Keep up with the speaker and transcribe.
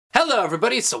Hello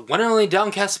everybody, it's the one and only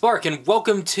DowncastSpark, and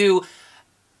welcome to...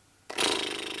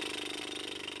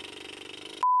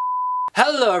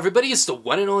 Hello everybody, it's the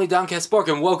one and only DowncastSpark,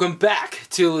 and welcome back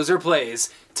to Loser Plays.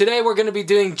 Today we're going to be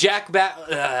doing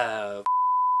Hello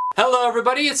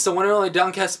everybody, it's the one and only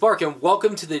DowncastSpark, and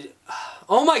welcome to the...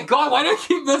 Oh my god, why do I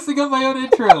keep messing up my own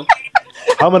intro?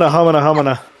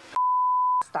 Humana.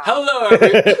 Hello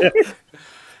everybody.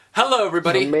 Hello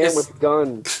everybody. A man with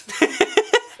guns.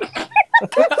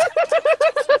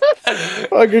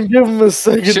 I can give him a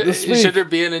second to speak. Should there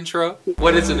be an intro?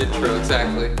 What is an intro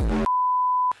exactly?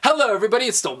 Hello everybody,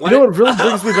 it's the one. You know what really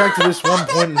brings me back to this one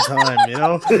point in time, you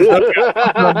know?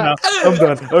 I'm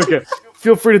done. Okay.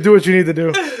 Feel free to do what you need to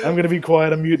do. I'm gonna be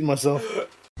quiet, I'm muting myself.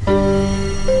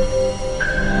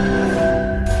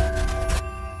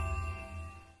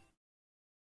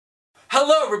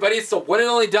 Hello everybody, it's the one and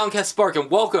only DowncastSpark, and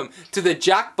welcome to the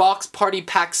Jackbox Party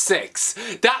Pack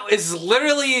 6. That is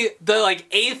literally the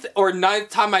 8th or 9th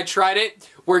time I tried it.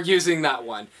 We're using that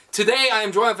one. Today I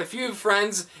am joined with a few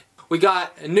friends. We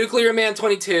got Nuclear Man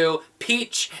 22,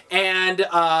 Peach, and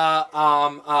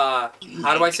how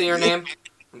do I say your name?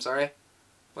 I'm sorry.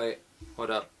 Wait, what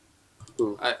up?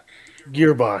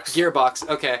 Gearbox.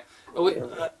 Okay.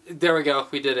 There we go,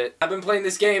 we did it. I've been playing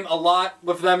this game a lot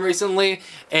with them recently.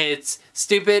 It's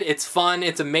stupid, it's fun,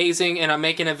 it's amazing, and I'm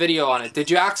making a video on it.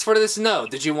 Did you ask for this? No.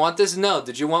 Did you want this? No.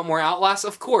 Did you want more Outlast?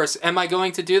 Of course. Am I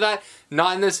going to do that?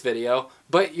 Not in this video,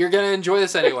 but you're gonna enjoy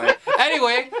this anyway.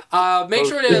 Anyway, make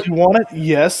sure to... Did you want it?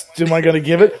 Yes. Am I gonna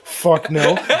give it? Fuck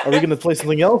no. Are we gonna play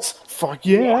something else? Fuck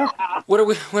yeah. What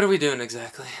are we doing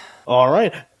exactly?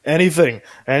 Alright. Anything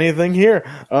here.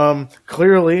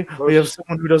 Clearly, we have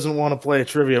someone who doesn't want to play a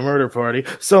trivia murder party,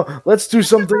 so let's do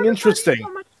something interesting. So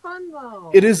much fun,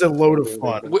 though. It is a load of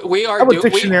fun. We are doing a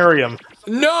Dictionarium.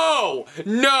 No!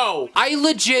 I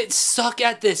legit suck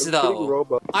at this, though.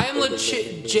 I am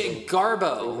legit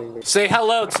Garbo. Say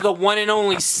hello to the one and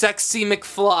only Sexy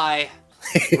McFly.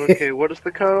 Okay, what is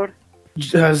the code?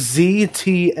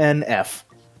 ZTNF.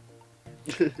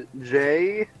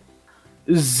 J?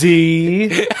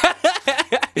 Z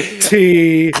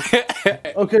T.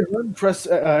 Okay, press.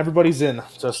 Everybody's in.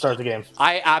 So start the game.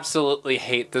 I absolutely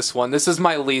hate this one. This is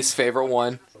my least favorite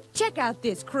one. Check out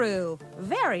this crew.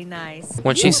 Very nice.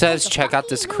 When she says check out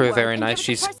this crew, very nice,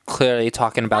 she's clearly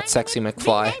talking about Sexy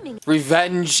McFly.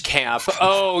 Revenge Camp.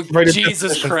 Oh,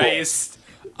 Jesus Christ.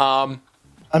 I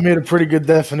made a pretty good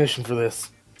definition for this.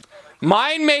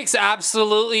 Mine makes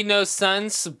absolutely no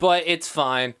sense, but it's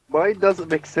fine. Mine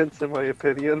doesn't make sense in my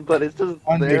opinion, but it's just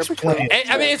there. I mean, it's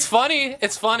funny.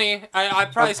 It's funny. I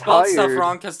probably spelled stuff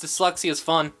wrong because dyslexia is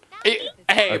fun.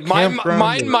 Hey, mine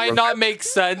might not make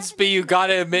sense, but you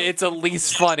gotta admit it's at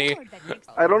least funny.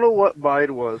 I don't know what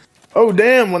mine was. Oh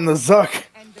damn! When the Zuck.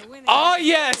 Oh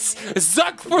yes,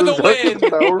 Zuck for the win.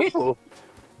 Powerful.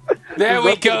 There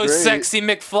we go, Sexy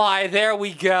McFly. There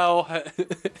we go.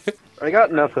 I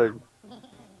got nothing.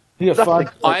 You got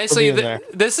 5. Honestly,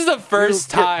 this is the first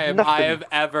time I have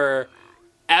ever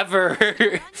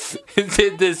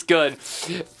did this good.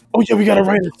 Oh yeah, we gotta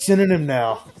write a synonym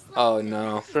now. Oh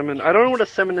no. I don't know what a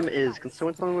synonym is. Can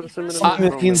someone tell me what a synonym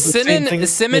is?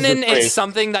 Synonym is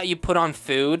something that you put on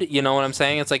food. You know what I'm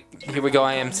saying? It's like, here we go,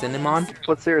 I am cinnamon.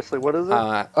 But seriously, what is it?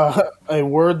 A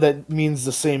word that means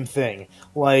the same thing.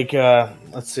 Like,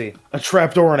 let's see, a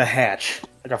trapdoor and a hatch.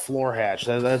 Like a floor hatch.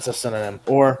 That's a synonym.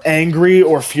 Or angry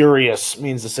or furious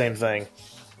means the same thing.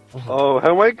 Oh,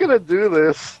 how am I gonna do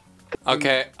this?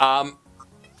 Okay, I'm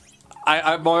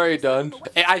already done.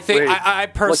 I think I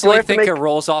personally think it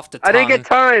rolls off the tongue. I didn't get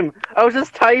time. I was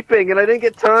just typing and I didn't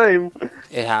get time.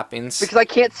 It happens. Because I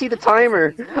can't see the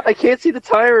timer. I can't see the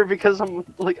timer because I'm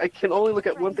I can only look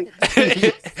at one thing.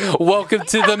 Welcome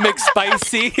to the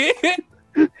McSpicy.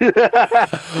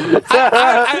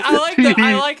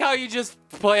 I like how you just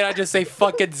play. I just say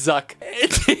fucking Zuck.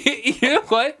 You know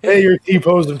what? Hey, you're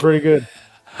T-posing pretty good.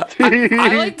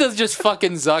 I like to just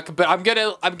fucking Zuck, but I'm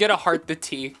gonna heart the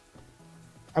T.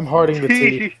 I'm hearting the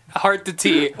T. Heart the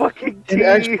T. Fucking T. And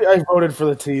actually, I voted for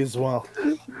the T as well.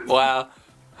 Wow.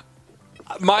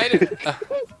 Mine.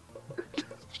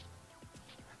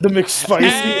 The McSpicy.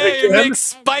 Hey, again.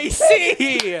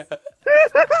 McSpicy!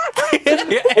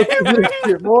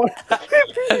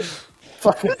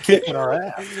 Fucking kicking our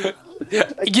ass.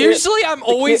 Usually I'm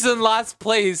always in last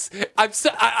place. I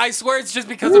swear it's just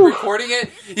because I'm recording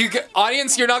it.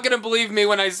 Audience, you're not gonna believe me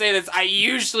when I say this. I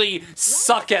usually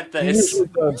suck at this. You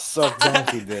usually suck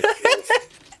donkey dick.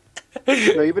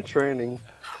 No, you've been training.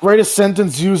 Write a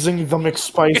sentence using the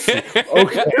McSpicy.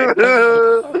 Okay.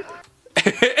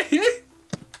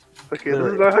 Okay,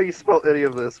 this is not how you spell any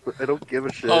of this, but I don't give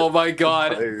a shit. Oh my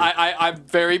god. tired. I'm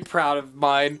very proud of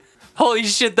mine. Holy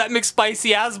shit, that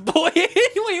McSpicy ass boy.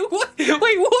 Wait, what? Wait,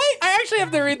 what? I actually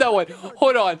have to read that one.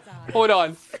 Hold on.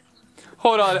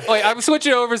 Wait, I'm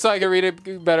switching over so I can read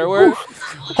it better.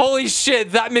 Holy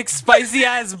shit, that McSpicy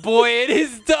ass boy in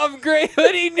his dumb gray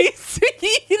hoodie needs to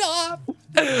heat off.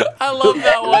 I love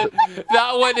that one.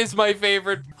 That one is my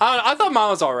favorite. I thought mine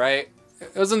was alright.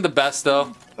 It wasn't the best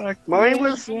though. Mine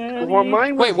was. Well,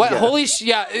 mine was. Wait, what? Yeah. Holy shit.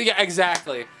 Yeah,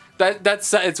 exactly. That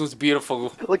sentence was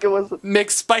beautiful. Like it was.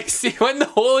 McSpicy when the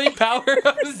holy power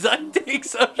of Zun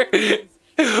takes over.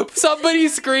 Somebody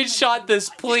screenshot this,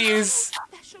 please.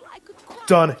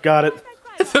 Done. Got it.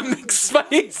 The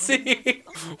McSpicy.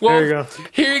 Well, There you go.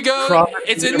 here you go. Proper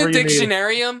It's in the whatever you need.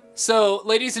 dictionarium. So,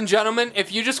 ladies and gentlemen,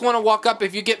 if you just want to walk up,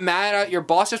 if you get mad at your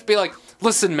boss, just be like,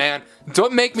 listen, man,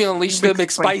 don't make me unleash the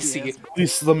McSpicy.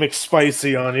 Release the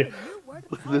McSpicy on you.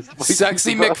 This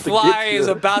Sexy about to get McFly you. is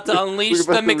about to unleash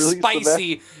We're the about to release the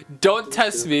McSpicy. Don't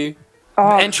test me.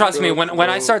 Oh, And trust me, when I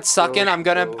gross, start sucking,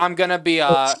 gross, I'm gonna be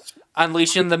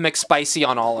unleashing the McSpicy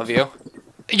on all of you.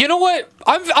 You know what?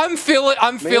 I'm feeling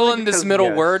this because, middle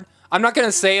yes. word. I'm not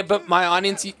gonna say it, but my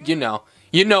audience, you know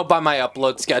by my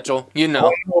upload schedule, you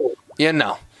know.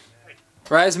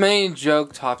 Write as many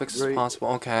joke topics as Right. possible.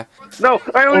 Okay. No,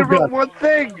 I only Oh, wrote God. one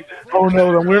thing. Oh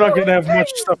no, then we're not gonna have much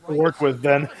stuff to work with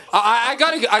then. I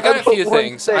got a few one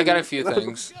things. I got a thing. few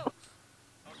things.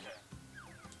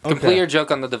 Okay. Complete your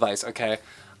joke on the device. Okay.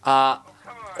 Oh.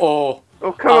 Oh,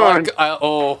 come on.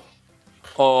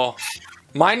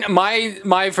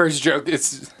 My first joke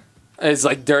is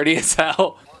like dirty as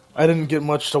hell. I didn't get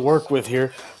much to work with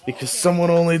here because someone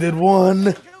only did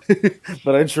one,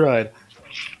 but I tried.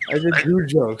 I did 2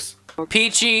 jokes.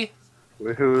 Peachy,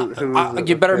 Who is it?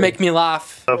 you better Okay. make me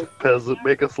laugh. Peasant,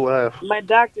 make us laugh. My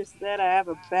doctor said I have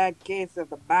a bad case of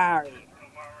the Mario.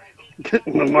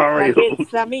 Mario. Like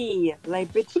it's a me,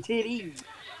 like bitch titty.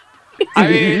 I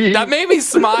mean, that made me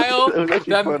smile. That was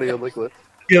actually That- funny. I'm like, what?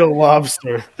 Get a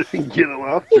lobster. Get a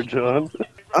lobster, John.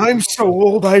 I'm so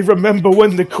old I remember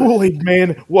when the Kool-Aid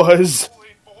Man was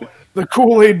the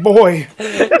Kool-Aid Boy.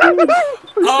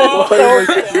 Oh,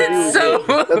 That's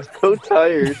so so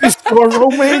tired. Is your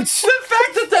romance? the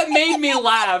fact that made me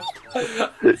laugh. You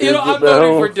Is know, I'm it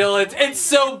voting now? for Dylan's. It's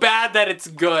so bad that it's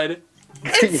good.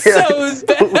 It's Yeah, so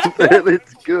bad.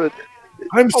 It's good.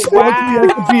 I'm so lucky I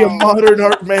could be a modern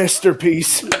art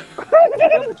masterpiece.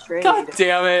 You're betrayed. God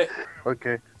damn it.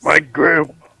 Okay. My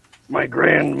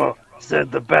grandma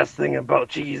said the best thing about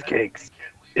cheesecakes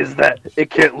is that it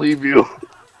can't leave you.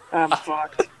 I'm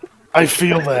fucked. I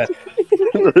feel that.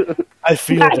 I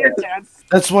feel Not your that. dad.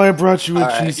 That's why I brought you a All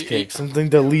right. cheesecake. Something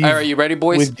to leave All right, you ready,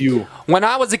 boys? with you. When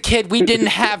I was a kid, we didn't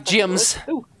have gyms.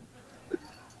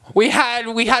 We had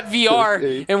VR,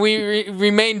 Okay. and we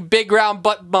remained big round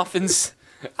butt muffins.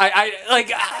 It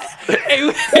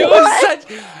was such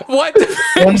what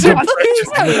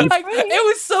the like, it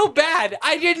was so bad.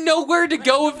 I didn't know where to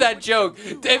go with that joke.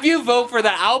 If you vote for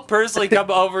that, I'll personally come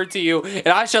over to you and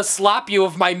I shall slap you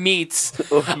with my meats.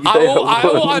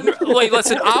 Wait,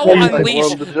 listen, I will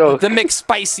unleash the joke. the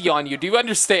McSpicy on you. Do you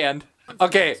understand?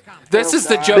 Okay, this is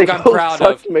the They joke I'm both proud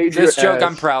of. sucked major This joke ass.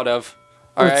 I'm proud of.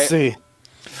 All Let's right. see.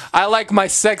 I like my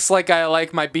sex like I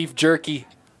like my beef jerky.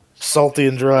 Salty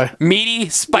and dry. Meaty,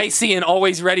 spicy, and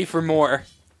always ready for more.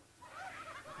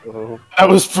 Oh. That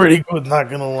was pretty good, not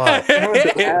gonna lie.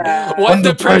 What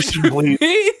Under depression, pressure, bleed.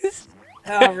 please?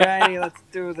 Alrighty, let's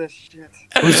do this shit.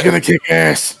 Who's gonna kick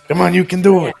ass? Come on, you can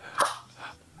do it.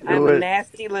 I'm it. a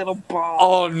nasty little ball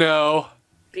Oh no.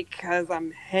 because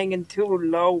I'm hanging too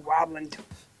low, wobbling too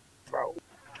low.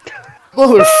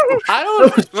 Motherfucker, I don't.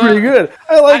 that was pretty good.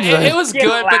 I like that. It was Get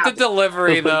good, but the loud.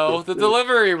 delivery though, the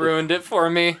delivery ruined it for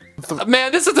me.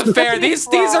 Man, this isn't fair. These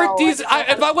are these. If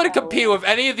I would have competed with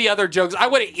any of the other jokes, I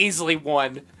would have easily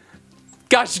won.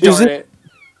 Gosh Is darn it? it.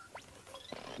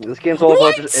 This game's all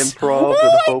What? about just improv What?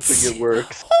 and hoping it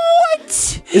works.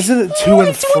 What? Isn't it to and What do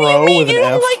you fro mean with an you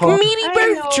don't F? like huh? meaty I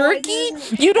beef know, jerky? I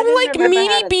didn't- You I don't didn't like remember how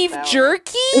meaty to beef spell it.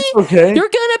 jerky? It's okay. You're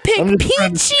gonna pick I'm just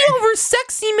trying to Peachy over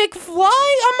Sexy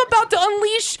McFly? I'm about to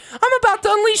unleash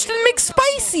the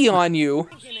McSpicy on you.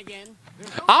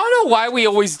 I don't know why we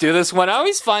always do this one. I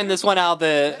always find this one out of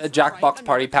the Jackbox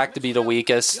Party Pack to be the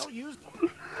weakest.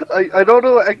 I don't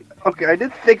know. Okay, I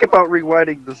did think about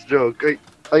rewinding this joke.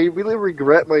 I really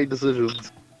regret my decisions.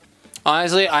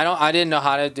 Honestly, I didn't know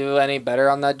how to do any better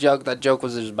on that joke. That joke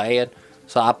was just bad.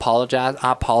 So I apologize.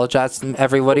 I apologize to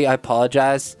everybody. I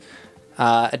apologize.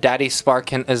 Daddy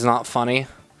Spark is not funny.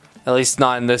 At least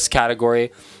not in this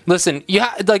category. Listen,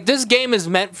 like this game is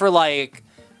meant for like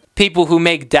people who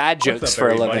make dad jokes for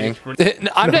a living.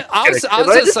 I was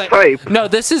just like, type? no,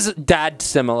 this is Dad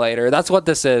Simulator. That's what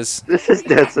this is. This is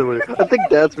Dad Simulator. I think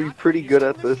Dad's be pretty good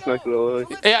at this, not gonna lie.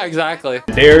 Yeah, exactly.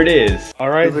 There it is. All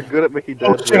right. They're good at making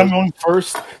Oh dad shit, I'm jokes. going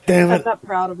first. Damn I'm it. not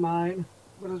proud of mine.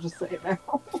 I'm gonna just say it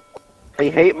now. I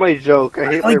hate my joke.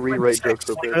 I hate my like rewrite jokes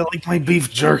so bad. I like my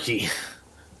beef jerky.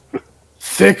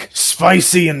 Thick,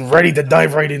 spicy, and ready to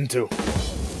dive right into.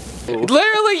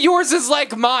 Literally, yours is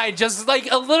like mine, just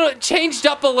like a little changed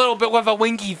up a little bit with a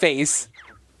winky face.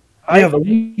 Yeah, the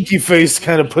winky face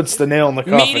kind of puts the nail in the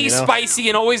coffin, Meaty, you know? spicy,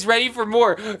 and always ready for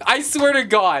more. I swear to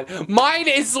God, mine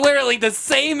is literally the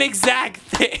same exact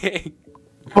thing.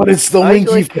 But it's the I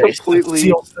winky like face that completely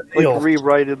seals the deal.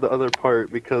 rewrited the other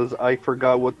part because I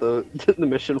forgot what the the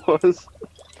mission was.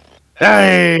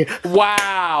 Hey!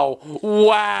 Wow,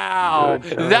 wow,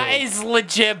 Good job. that is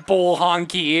legit bull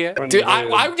honky, dude.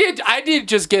 I did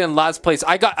just get in last place.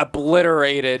 I got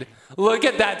obliterated. Look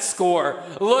at that score.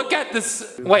 Look at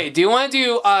this. Wait, do you want to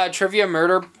do Trivia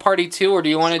Murder Party 2, or do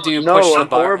you want to do No, Push the I'm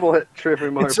Button? horrible at trivia.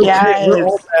 It's okay. Yes. We're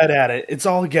all bad at it. It's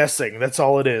all guessing. That's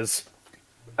all it is.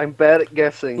 I'm bad at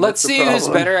guessing. Let's That's see the who's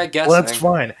problem. better at guessing. Well, that's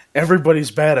fine. Everybody's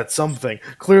bad at something.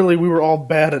 Clearly, we were all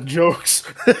bad at jokes.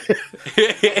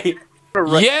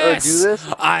 Yes, do this?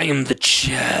 I am the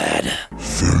Chad.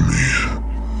 Fear me.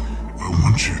 I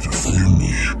want you to fear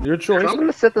me. Your choice. I'm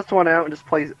gonna sit this one out and just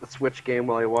play a Switch game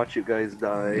while I watch you guys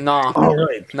die. Nah, All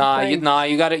right.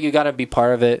 you gotta be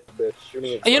part of it.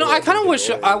 You know, I kind of wish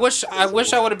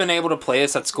I would have been able to play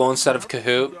this at school instead of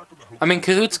Kahoot. I mean,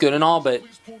 Kahoot's good and all, but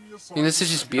I mean, this is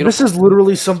just beautiful. This is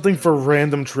literally something for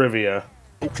random trivia.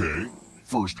 Okay,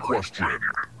 first question.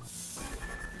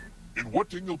 In what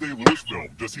Daniel Day-Lewis film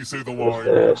does he say the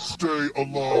line, "Stay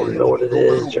alive, no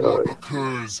matter what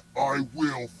occurs, I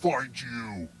will find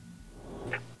you"?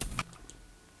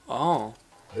 Oh,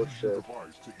 Oh shit.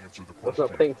 Device to answer the I was question.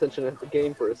 not paying attention at the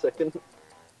game for a second.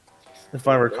 If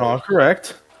I recall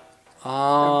correct,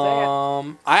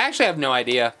 I actually have no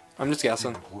idea. I'm just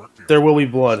guessing. there will be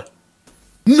blood.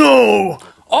 No!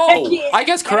 Oh, I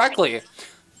guessed correctly.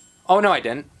 Oh no, I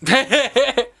didn't.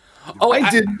 Oh, I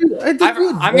did. I did.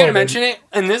 I'm gonna mention it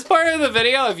in this part of the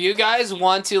video. If you guys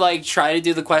want to like try to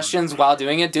do the questions while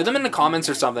doing it, do them in the comments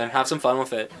or something. Have some fun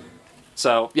with it.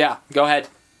 So yeah, go ahead.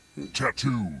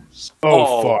 Tattoos. Oh,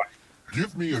 Oh. fuck.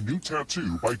 Give me a new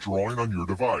tattoo by drawing on your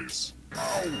device.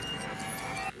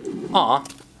 Aw,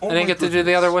 I didn't get to do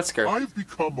the other whisker. I've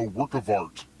become a work of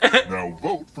art. Now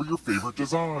vote for your favorite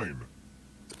design.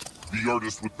 The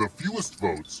artist with the fewest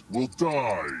votes will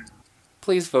die.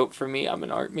 Please vote for me. I'm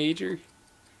an art major.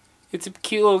 It's a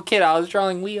cute little kid. I was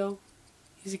drawing Leo.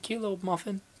 He's a cute little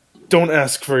muffin. Don't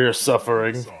ask for your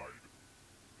suffering,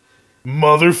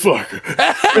 motherfucker.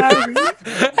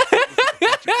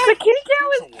 The kitty cow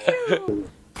is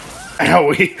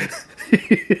Owie.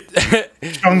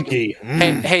 Chunky.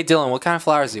 Hey, Dylan. What kind of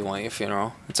flowers do you want at your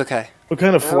funeral? It's okay. What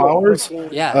kind of flowers?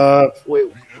 Yeah.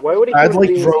 Wait, why would he I'd give like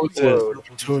these roses, explode?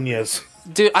 petunias.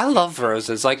 Dude, I love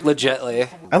roses. Like legitly.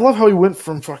 I love how he went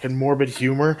from fucking morbid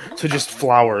humor to just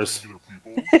flowers.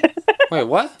 Wait,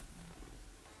 what?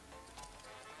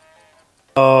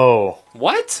 Oh.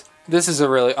 What? This is a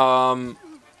really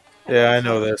Yeah, I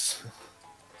know this.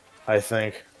 I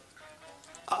think.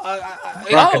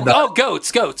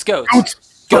 Goats. Goats.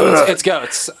 It's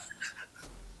goats.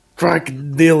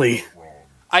 Crocodile.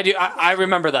 I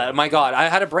remember that. My God, I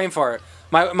had a brain fart.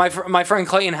 My friend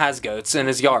Clayton has goats in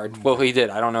his yard. Well, he did.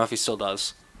 I don't know if he still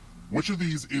does. Which of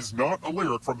these is not a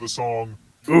lyric from the song?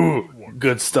 Ooh,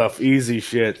 good stuff. Easy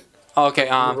shit. Okay,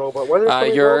 Robot. Why are there so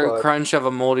many you're a robots? crunch of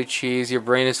a moldy cheese. Your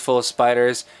brain is full of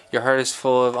spiders. Your heart is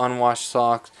full of unwashed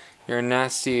socks. You're a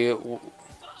nasty,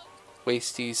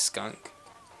 wasty skunk.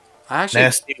 I actually,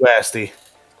 Nasty wasty.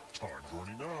 Time's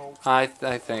running out. I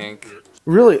think.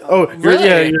 Really? Oh,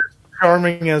 Really? you're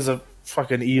charming as a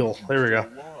fucking eel. There we go.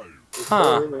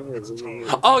 Huh.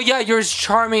 Oh yeah, you're as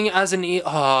charming as an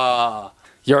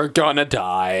you're gonna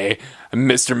die,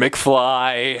 Mr.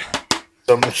 McFly.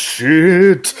 Some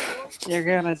shit. You're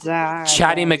gonna die.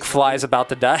 Chatty McFly's about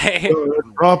to die.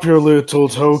 Drop your little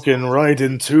token right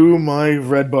into my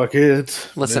red bucket,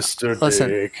 Mr.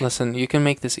 Dick. Listen. You can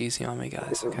make this easy on me,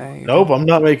 guys. Okay. Nope, I'm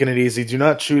not making it easy. Do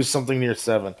not choose something near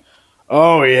 7.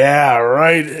 Oh yeah,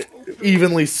 right.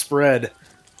 Evenly spread.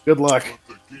 Good luck.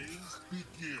 The games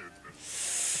begin.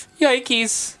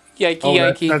 Yikes! Yikey! Oh,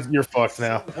 Yikey! you're fucked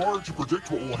now. Hard to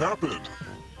predict what will happen.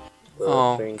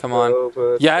 Oh, come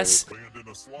on. Yes. Land in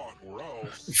a slot or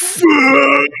else.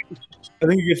 I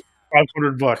think you get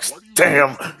 $500.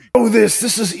 Damn. Oh, this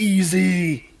is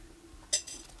easy.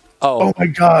 Oh. Oh my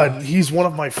god, he's one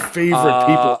of my favorite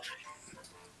people.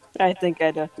 I think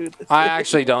I know who this I is.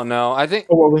 actually don't know. I think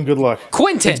Oh, well, then good luck.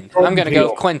 Quentin. Jordan I'm gonna go Peele.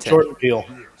 with Quentin. Jordan Peele.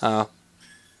 Oh.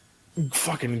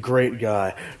 Fucking great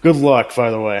guy. Good luck,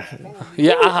 by the way.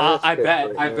 Yeah, I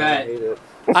bet.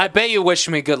 I bet you wish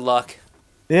me good luck.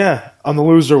 Yeah, on the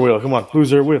loser wheel. Come on,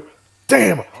 loser wheel.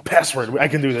 Damn! Password. I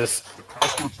can do this.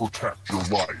 Password protect your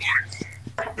life.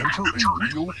 Enter a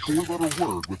real 4-letter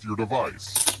word with your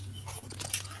device.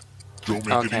 Don't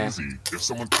make it easy. If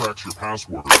someone cracks your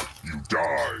password, you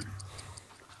die.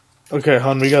 Okay,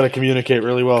 hon, we gotta communicate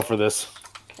really well for this.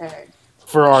 Okay.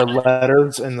 For our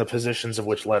letters and the positions of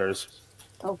which letters.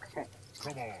 Okay.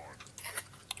 Come on.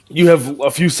 You have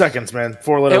a few seconds, man.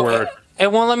 4-letter word.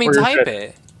 It won't let me For your type shit.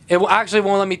 it. It actually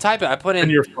won't let me type it. I put in.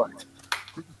 And you're fucked.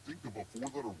 Couldn't think of a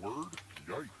 4-letter word?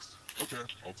 Yikes. Okay,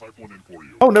 I'll type one in for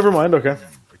you. Oh, never mind. Okay.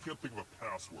 I can't think of a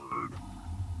password.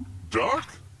 Duck?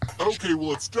 Okay,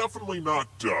 well, it's definitely not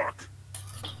duck.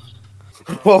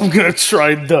 Well, I'm gonna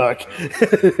try duck. Guess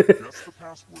the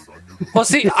password on your Well,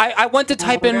 see, I went to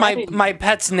type in my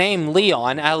pet's name,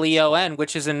 Leon, Leon,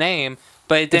 which is a name,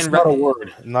 but it It's didn't. not a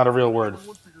word. Not a real word.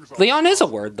 Leon is a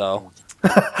word, though.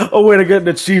 Oh, wait, I got an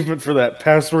achievement for that.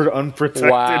 Password unprotected.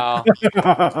 Wow.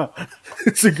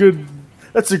 It's a good...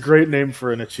 That's a great name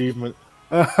for an achievement.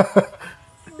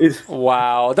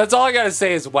 Wow. That's all I gotta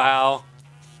say is wow.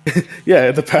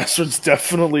 Yeah, the password's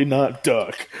definitely not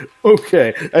duck.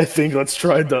 Okay, I think let's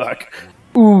try duck.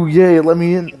 Ooh, yay, let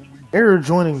me in. Error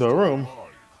joining the room.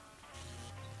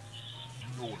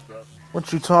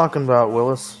 What you talking about,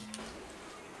 Willis?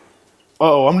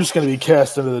 Uh-oh, I'm just gonna be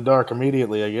cast into the dark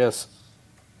immediately, I guess.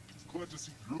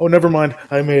 Oh, never mind.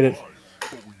 I made it.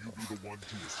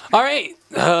 All right.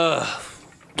 I'm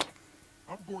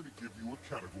going to give you a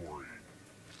category.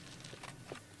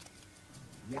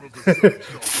 One of the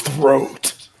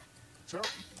Throat.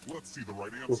 Let's see the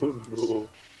right answer.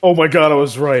 Oh my god, I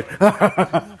was right.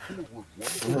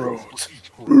 Throat.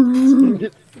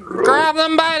 Grab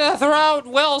them by the throat,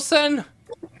 Wilson.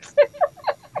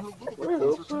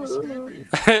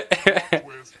 I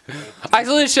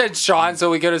actually said Sean, so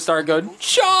we gotta start going,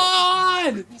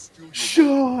 Sean!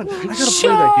 Sean! I gotta play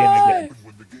that game again.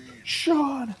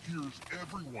 Sean! Here's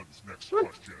everyone's next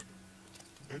question.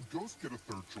 And Ghost get a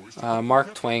third choice.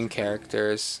 Mark Twain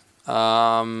characters.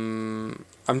 I'm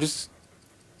just...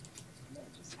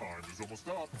 Time is almost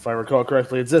up. If I recall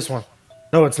correctly, it's this one.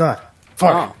 No, it's not.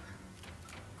 Fuck. Oh.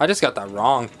 I just got that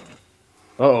wrong.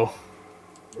 Uh-oh.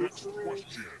 Next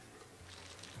question.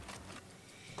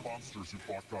 Monsters who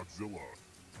fought Godzilla.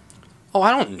 Oh,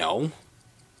 I don't know.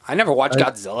 I never watched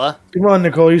Godzilla. Come on,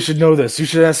 Nicole, you should know this. You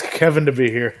should ask Kevin to be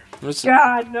here.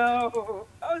 God, no.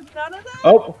 Oh, it's none of that?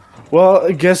 Oh,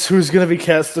 well, guess who's gonna be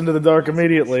cast into the dark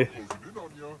immediately? Closing in on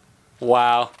ya.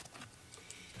 Wow.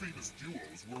 Famous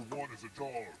duos where one is a dog.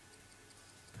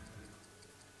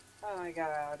 Oh, my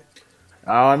God.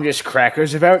 Oh, I'm just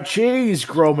crackers without cheese,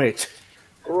 Gromit.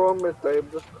 Gromit, I'm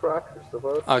just crackers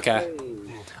about Okay. cheese.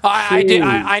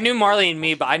 I knew Marley and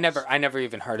Me, but I never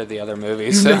even heard of the other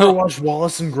movies. You never So. watched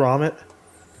Wallace and Gromit?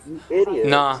 You idiot.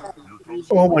 Nah.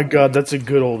 Oh my god, that's a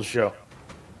good old show.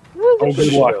 Oh,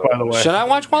 good luck, by the way. Should I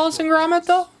watch Wallace and Gromit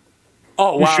though?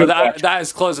 Oh wow, should watch. that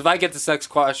is close. If I get this next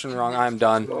question wrong, I'm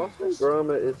done. Boston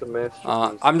Gromit is a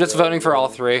masterpiece. I'm just voting for all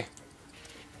three.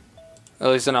 At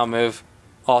least then I'll move.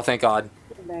 Oh, thank God.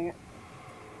 Dang it.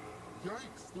 Yikes,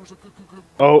 there's a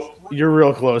Oh, you're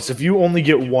real close. If you only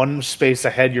get one space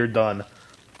ahead, you're done.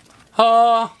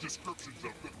 descriptions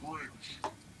of the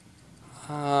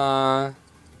Grinch.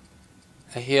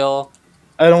 A heel.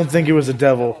 I don't think it was a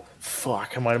devil.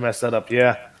 Fuck, I might have messed that up.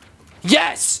 Yeah.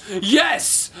 Yes!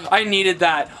 Yes! I needed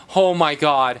that. Oh my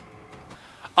God.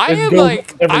 I It am goes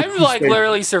like, every I'm two like spaces.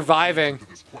 literally surviving. To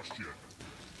this question.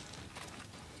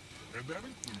 And that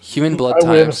includes Human blood I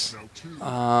win. types. now two.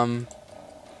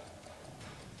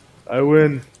 I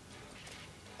win.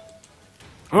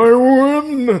 I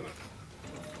win!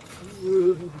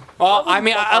 Well, I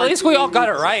mean, at least we all got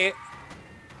it right.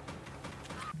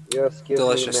 Yes, give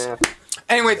Delicious. me math.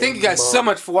 Anyway, thank you guys so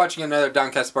much for watching another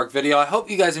DowncastSpark video. I hope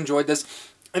you guys enjoyed this.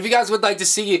 If you guys would like to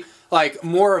see like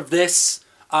more of this,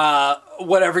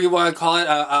 whatever you want to call it,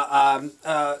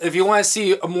 if you want to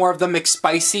see more of the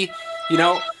McSpicy, you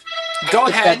know, go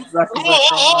ahead.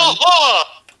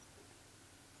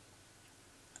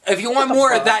 If you want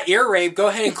more of that ear rape, go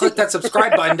ahead and click that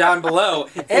subscribe button down below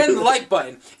and the like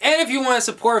button. And if you want to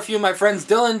support a few of my friends,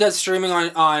 Dylan does streaming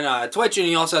on Twitch, and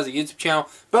he also has a YouTube channel.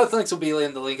 Both links will be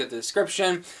in the link in the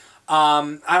description.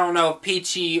 I don't know if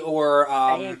Peachy or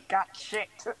I ain't got shit.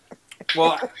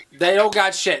 well, they don't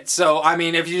got shit. So I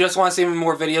mean, if you just want to see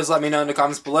more videos, let me know in the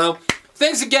comments below.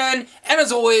 Thanks again, and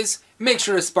as always, make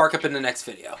sure to spark up in the next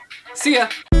video. See ya.